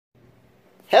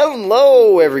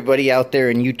Hello everybody out there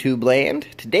in YouTube land.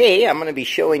 Today I'm going to be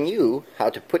showing you how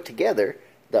to put together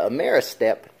the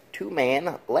Ameristep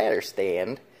 2-man ladder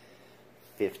stand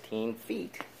 15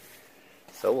 feet.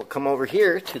 So we'll come over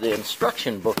here to the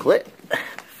instruction booklet.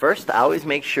 First, always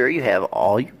make sure you have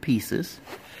all your pieces.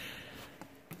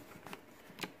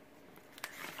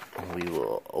 We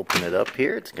will open it up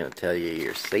here. It's going to tell you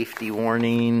your safety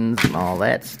warnings and all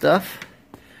that stuff.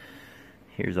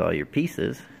 Here's all your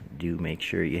pieces. Do make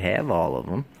sure you have all of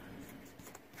them.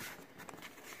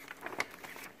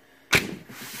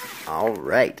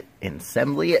 Alright,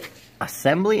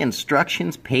 assembly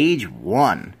instructions, page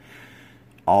 1.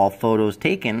 All photos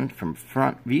taken from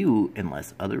front view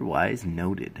unless otherwise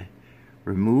noted.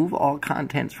 Remove all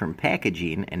contents from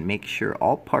packaging and make sure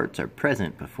all parts are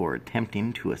present before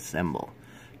attempting to assemble.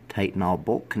 Tighten all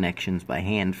bolt connections by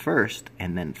hand first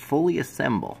and then fully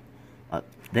assemble.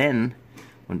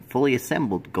 When fully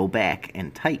assembled, go back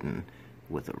and tighten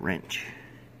with a wrench.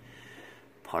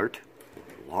 Part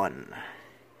 1.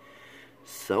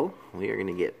 So, we are going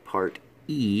to get part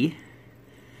E,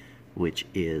 which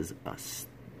is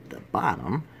the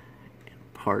bottom,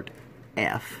 and part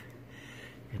F,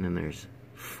 and then there's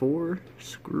 4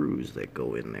 screws that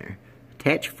go in there.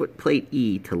 Attach footplate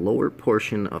E to lower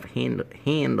portion of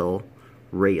handle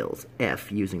rails F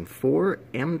using 4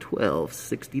 M12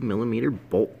 60mm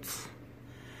bolts.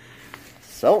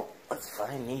 So, let's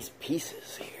find these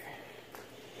pieces here.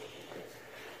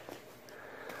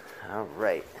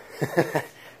 Alright.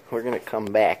 We're going to come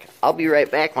back. I'll be right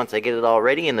back once I get it all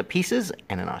ready in the pieces,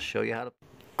 and then I'll show you how to...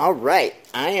 Alright,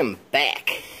 I am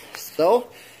back. So,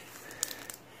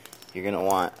 you're going to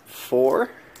want 4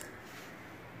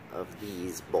 of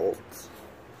these bolts.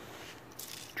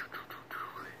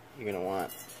 You're going to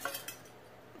want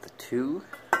the 2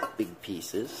 big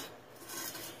pieces.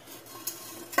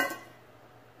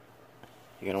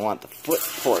 You're going to want the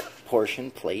foot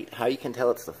portion plate. How you can tell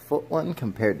it's the foot one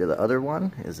compared to the other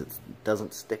one is it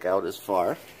doesn't stick out as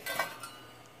far.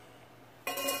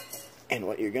 And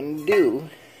what you're going to do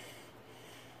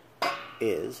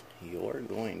is you're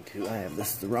going to... I have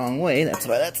this the wrong way, that's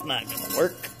why that's not going to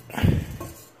work.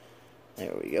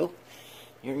 There we go.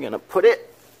 You're going to put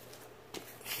it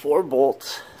 4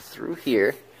 bolts through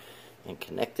here and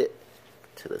connect it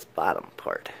to this bottom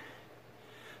part.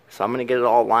 So I'm going to get it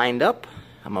all lined up.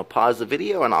 I'm going to pause the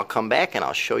video and I'll come back and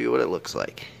I'll show you what it looks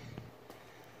like.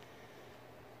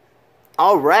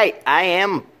 Alright, I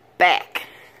am back.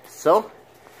 So,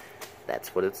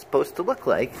 that's what it's supposed to look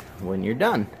like when you're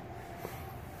done.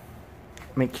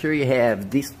 Make sure you have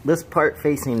this part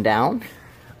facing down.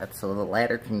 That's so the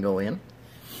ladder can go in.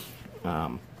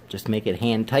 Just make it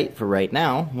hand tight for right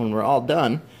now. When we're all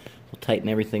done, we'll tighten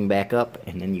everything back up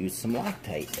and then use some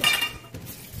Loctite.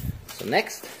 So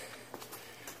next,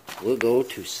 we'll go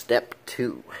to step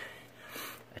 2.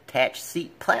 Attach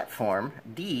seat platform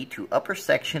D to upper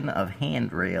section of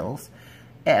handrails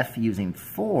F using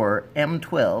 4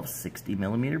 M12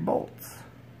 60mm bolts.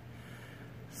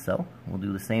 So, we'll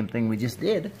do the same thing we just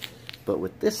did, but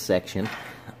with this section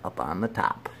up on the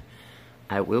top.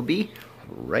 I will be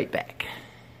right back.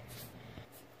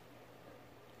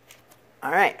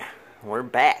 Alright, we're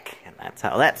back, and that's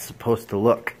how that's supposed to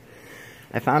look.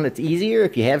 I found it's easier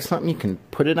if you have something you can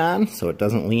put it on so it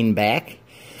doesn't lean back.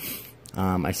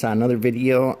 I saw another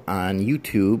video on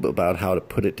YouTube about how to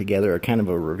put it together, or kind of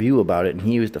a review about it, and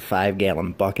he used a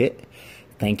 5-gallon bucket.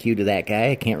 Thank you to that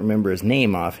guy. I can't remember his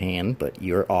name offhand, but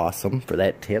you're awesome for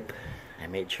that tip. I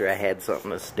made sure I had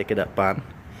something to stick it up on.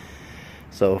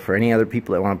 So for any other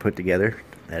people that want to put together,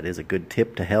 that is a good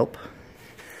tip to help.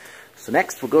 So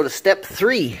next we'll go to step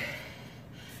 3.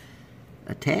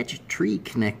 Attach tree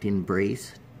connecting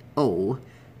brace O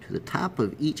to the top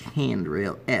of each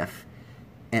handrail F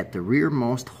at the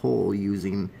rearmost hole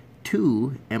using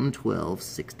 2 M12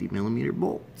 60mm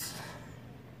bolts.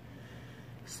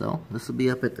 So this will be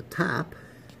up at the top.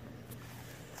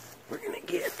 We're going to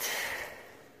get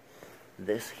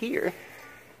this here.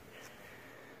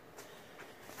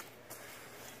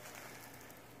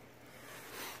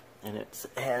 And it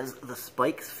has the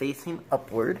spikes facing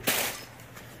upward.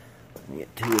 We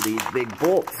get 2 of these big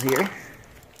bolts here, and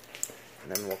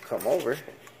then we'll come over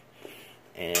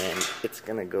and it's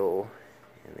gonna go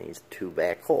in these 2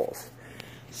 back holes.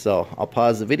 So I'll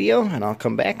pause the video and I'll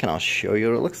come back and I'll show you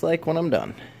what it looks like when I'm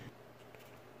done.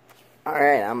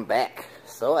 Alright, I'm back.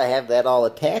 So I have that all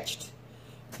attached,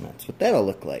 and that's what that'll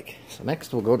look like. So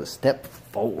next we'll go to step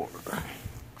 4.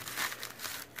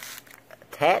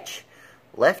 Attach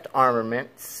left armament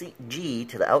G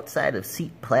to the outside of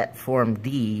seat platform D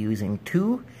using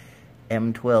 2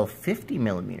 M12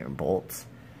 50mm bolts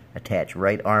Attach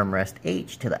right armrest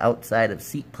H to the outside of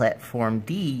seat platform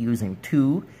D using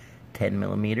two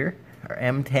 10mm or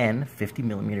M10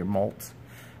 50mm bolts.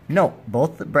 Note,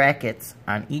 both the brackets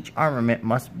on each armament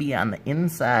must be on the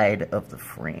inside of the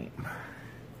frame.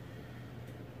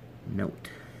 Note.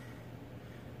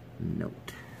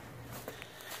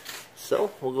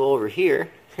 So, we'll go over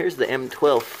here. Here's the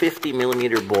M12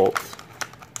 50mm bolts.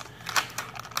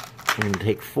 We're going to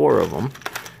take 4 of them.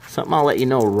 Something I'll let you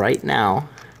know right now.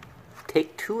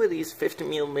 Take 2 of these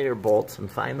 50mm bolts and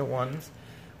find the ones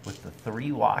with the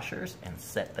 3 washers and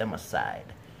set them aside.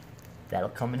 That'll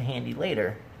come in handy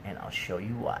later, and I'll show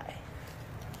you why.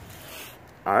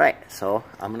 Alright, so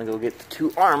I'm going to go get the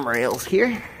 2 arm rails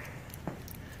here.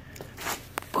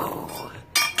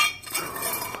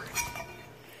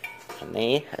 And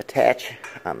they attach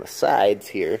on the sides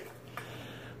here,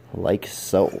 like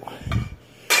so.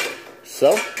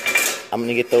 So, I'm going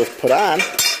to get those put on.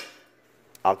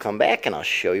 I'll come back and I'll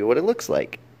show you what it looks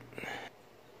like.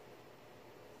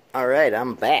 Alright,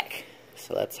 I'm back.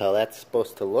 So that's how that's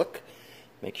supposed to look.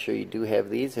 Make sure you do have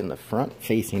these in the front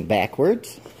facing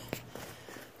backwards.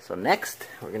 So next,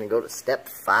 we're going to go to step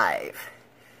 5.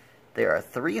 There are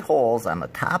 3 holes on the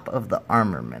top of the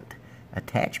armament.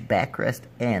 Attach backrest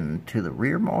N to the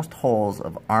rearmost holes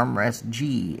of armrest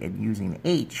G and using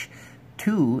H,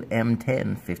 2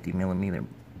 M10 50mm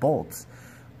bolts,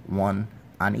 1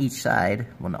 on each side.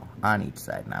 Well, no, on each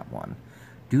side, not 1.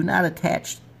 Do not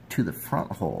attach to the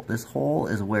front hole. This hole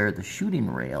is where the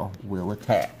shooting rail will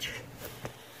attach.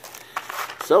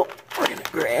 So, we're going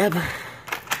to grab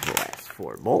the last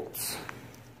 4 bolts.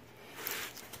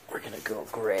 We're going to go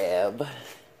grab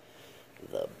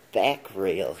the back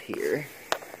rail here.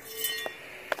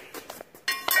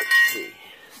 Let's see.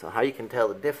 So how you can tell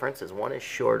the difference is one is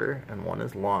shorter and one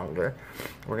is longer.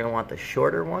 We're going to want the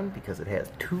shorter one because it has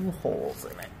 2 holes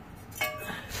in it. So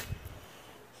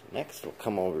next we'll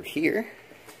come over here.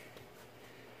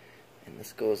 And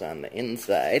this goes on the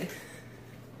inside.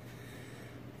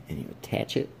 And you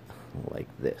attach it like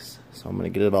this. So I'm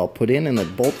going to get it all put in and the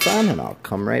bolts on, and I'll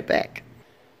come right back.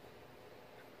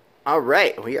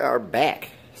 Alright, we are back.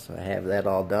 So I have that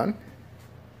all done.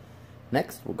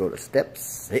 Next, we'll go to step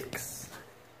 6.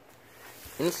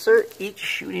 Insert each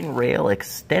shooting rail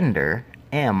extender,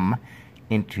 M,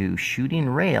 into shooting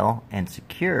rail and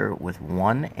secure with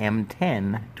 1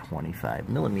 M10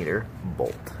 25mm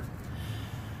bolt.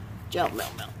 Jump,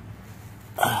 melt.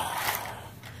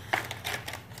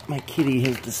 My kitty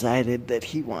has decided that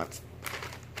he wants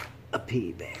a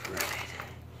piggy bank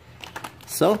ride.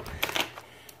 So,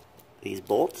 these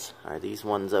bolts are these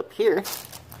ones up here.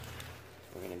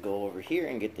 We're going to go over here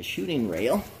and get the shooting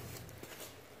rail,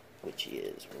 which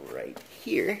is right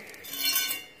here.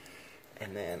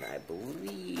 And then I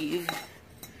believe,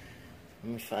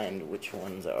 let me find which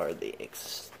ones are the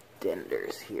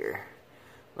extenders here.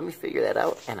 Let me figure that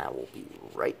out and I will be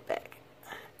right back.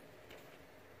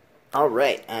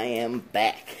 Alright, I am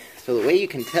back. So the way you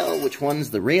can tell which ones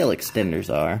the rail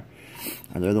extenders are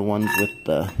they're the ones with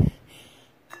the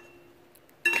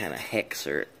kind of hex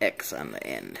or X on the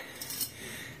end.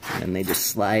 And then they just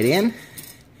slide in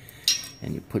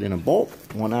and you put in a bolt,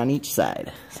 1 on each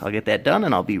side. So I'll get that done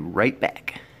and I'll be right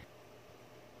back.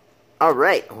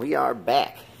 Alright, we are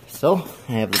back. So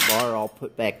I have the bar all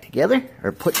put back together,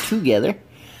 or put together.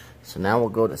 So now we'll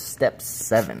go to step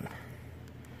 7.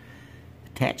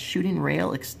 Attach shooting rail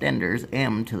extenders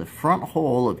M to the front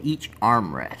hole of each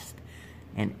armrest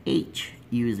and H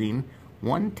using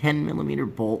 1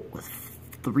 10mm bolt with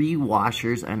 3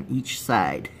 washers on each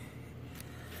side.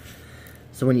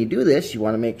 So when you do this, you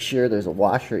want to make sure there's a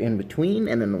washer in between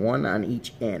and then 1 on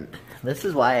each end. This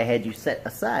is why I had you set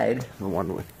aside the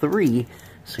one with 3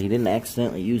 so you didn't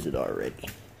accidentally use it already.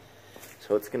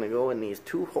 So it's going to go in these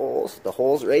 2 holes, the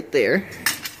holes right there.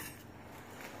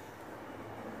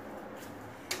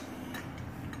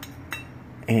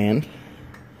 And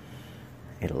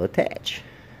it'll attach.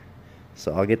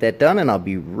 So I'll get that done and I'll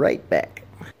be right back.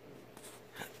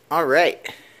 Alright,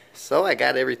 so I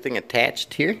got everything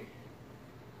attached here.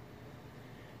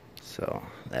 So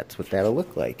that's what that'll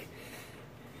look like.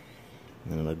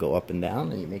 And it'll go up and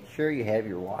down, and you make sure you have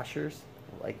your washers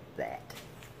like that.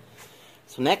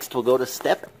 So next we'll go to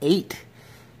step 8.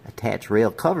 Attach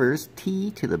rail covers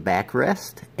T to the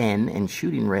backrest N and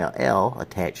shooting rail L.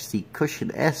 Attach seat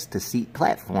cushion S to seat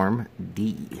platform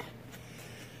D.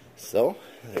 So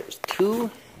there's 2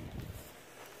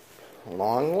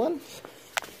 long ones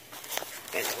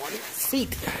and 1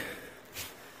 seat.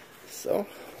 So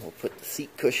we'll put the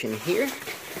seat cushion here,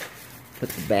 put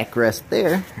the backrest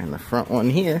there, and the front one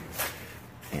here,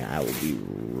 and I will be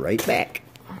right back.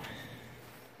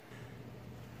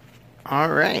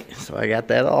 Alright, so I got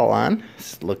that all on.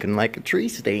 It's looking like a tree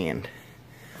stand.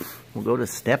 We'll go to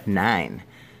step 9.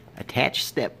 Attach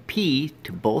step P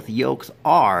to both yokes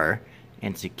R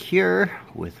and secure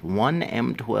with one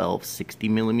M12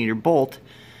 60mm bolt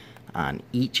on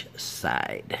each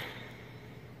side.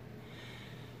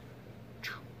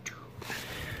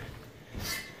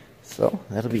 So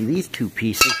that'll be these two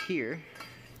pieces here,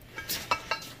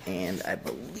 and I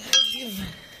believe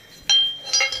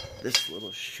this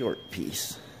little short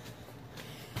piece.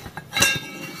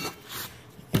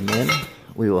 And then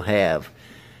we will have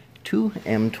two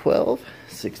M12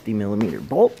 60mm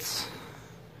bolts.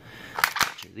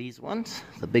 These ones,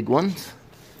 the big ones,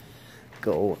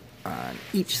 go on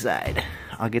each side.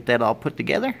 I'll get that all put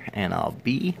together and I'll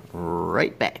be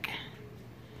right back.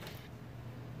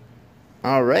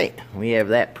 Alright, we have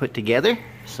that put together.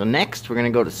 So next we're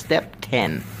going to go to step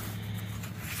 10.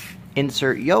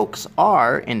 Insert yokes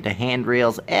R into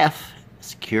handrails F,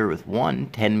 secure with one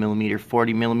 10mm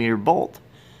 40mm bolt.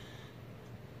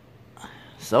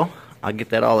 So I'll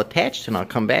get that all attached and I'll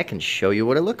come back and show you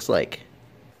what it looks like.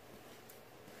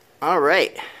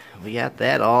 Alright, we got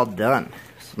that all done.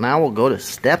 So now we'll go to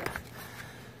step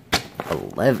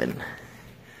 11.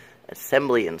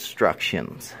 Assembly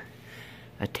instructions.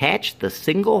 Attach the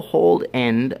single hold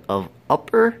end of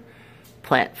upper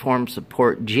platform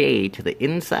support J to the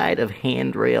inside of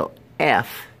handrail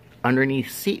F underneath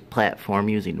seat platform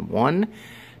using one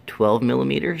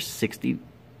 12mm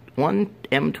M12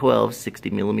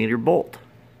 60mm bolt.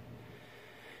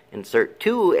 Insert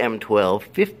two M12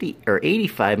 50 or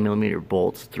 85mm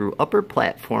bolts through upper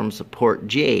platform support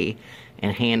J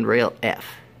and handrail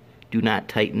F. Do not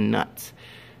tighten nuts.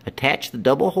 Attach the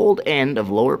double hold end of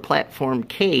lower platform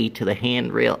K to the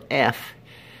handrail F.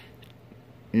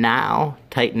 Now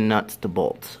tighten nuts to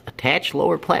bolts. Attach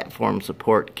lower platform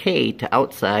support K to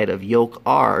outside of yoke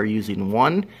R using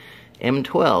one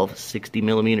M12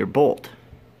 60mm bolt.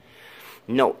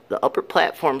 Note, the upper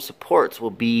platform supports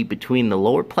will be between the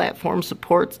lower platform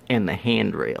supports and the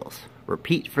handrails.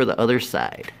 Repeat for the other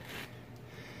side.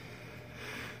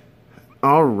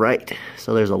 Alright,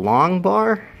 so there's a long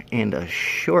bar and a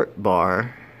short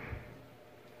bar.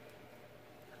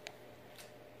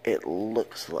 It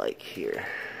looks like here.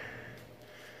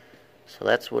 So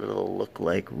that's what it'll look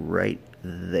like right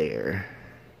there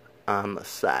on the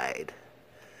side.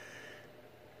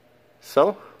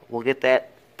 So we'll get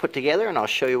that put together and I'll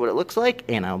show you what it looks like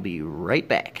and I'll be right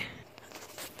back.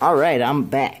 Alright, I'm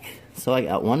back. So I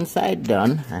got one side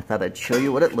done. I thought I'd show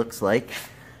you what it looks like.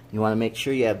 You want to make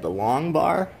sure you have the long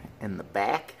bar and the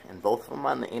back and both of them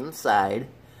on the inside.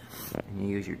 And you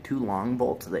use your two long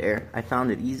bolts there. I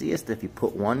found it easiest if you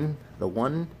put the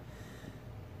one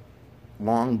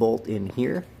long bolt in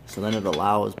here, so then it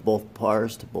allows both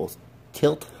bars to both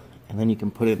tilt, and then you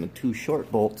can put in the two short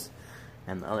bolts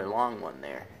and the other long one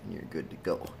there, and you're good to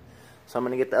go. So I'm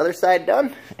going to get the other side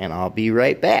done, and I'll be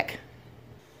right back.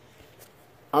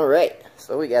 Alright,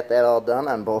 so we got that all done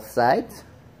on both sides.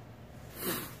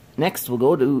 Next we'll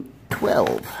go to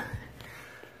 12.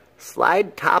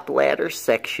 Slide top ladder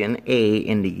section A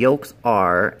into yokes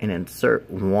R and insert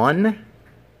one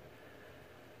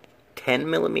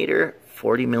 10mm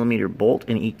 40mm bolt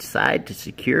in each side to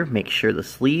secure. Make sure the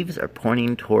sleeves are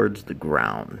pointing towards the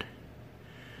ground.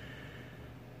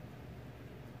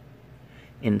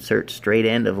 Insert straight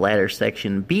end of ladder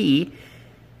section B,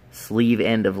 sleeve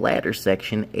end of ladder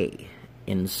section A.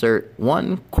 Insert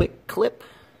one quick clip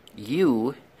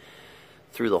U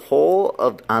through the hole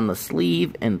on the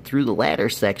sleeve and through the ladder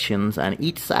sections on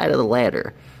each side of the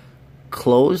ladder.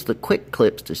 Close the quick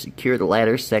clips to secure the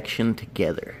ladder section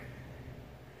together.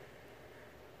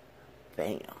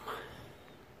 Bam.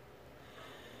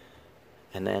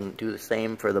 And then do the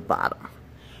same for the bottom.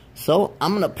 So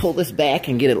I'm going to pull this back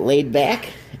and get it laid back,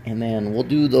 and then we'll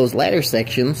do those ladder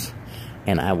sections,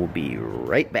 and I will be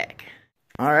right back.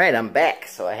 Alright, I'm back.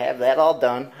 So I have that all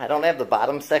done. I don't have the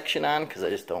bottom section on because I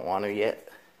just don't want to yet.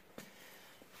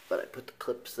 But I put the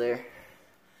clips there.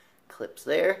 Clips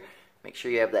there. Make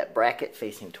sure you have that bracket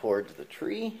facing towards the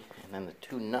tree, and then the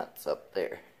two nuts up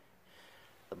there.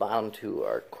 The bottom two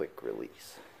are quick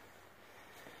release.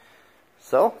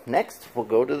 So next we'll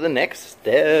go to the next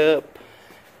step.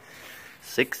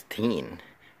 16.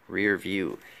 Rear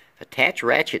view. Attach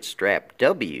ratchet strap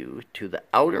W to the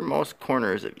outermost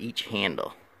corners of each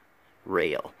handle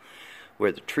rail,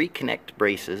 where the tree connect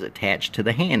braces attach to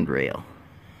the handrail.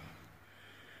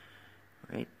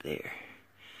 Right there.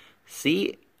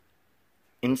 See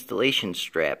installation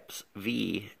straps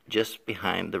V just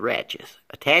behind the ratchets.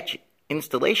 Attach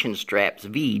installation straps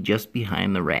V just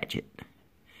behind the ratchet.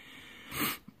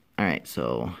 Alright,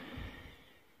 so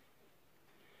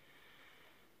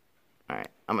Alright,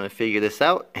 I'm going to figure this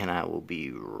out, and I will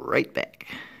be right back.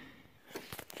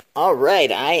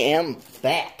 Alright, I am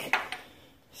back.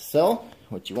 So,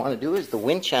 what you want to do is the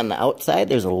winch on the outside,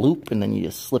 there's a loop, and then you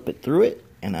just slip it through it.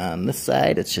 And on this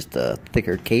side, it's just a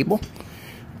thicker cable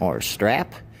or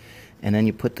strap. And then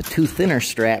you put the two thinner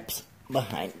straps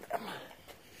behind them.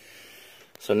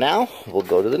 So now, we'll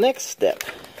go to the next step.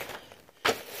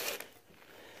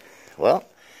 Well,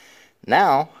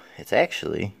 now, it's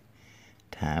actually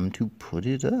time to put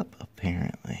it up,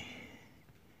 apparently.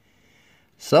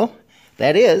 So,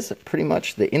 that is pretty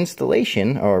much the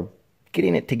installation, or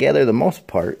getting it together the most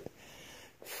part,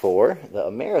 for the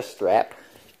Ameristep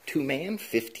 2-man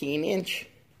 15-inch,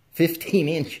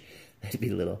 that'd be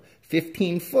little,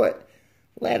 15-foot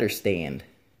ladder stand.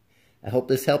 I hope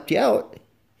this helped you out.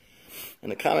 In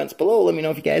the comments below, let me know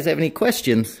if you guys have any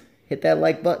questions. Hit that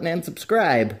like button and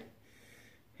subscribe.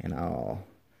 And I'll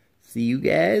see you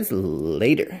guys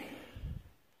later.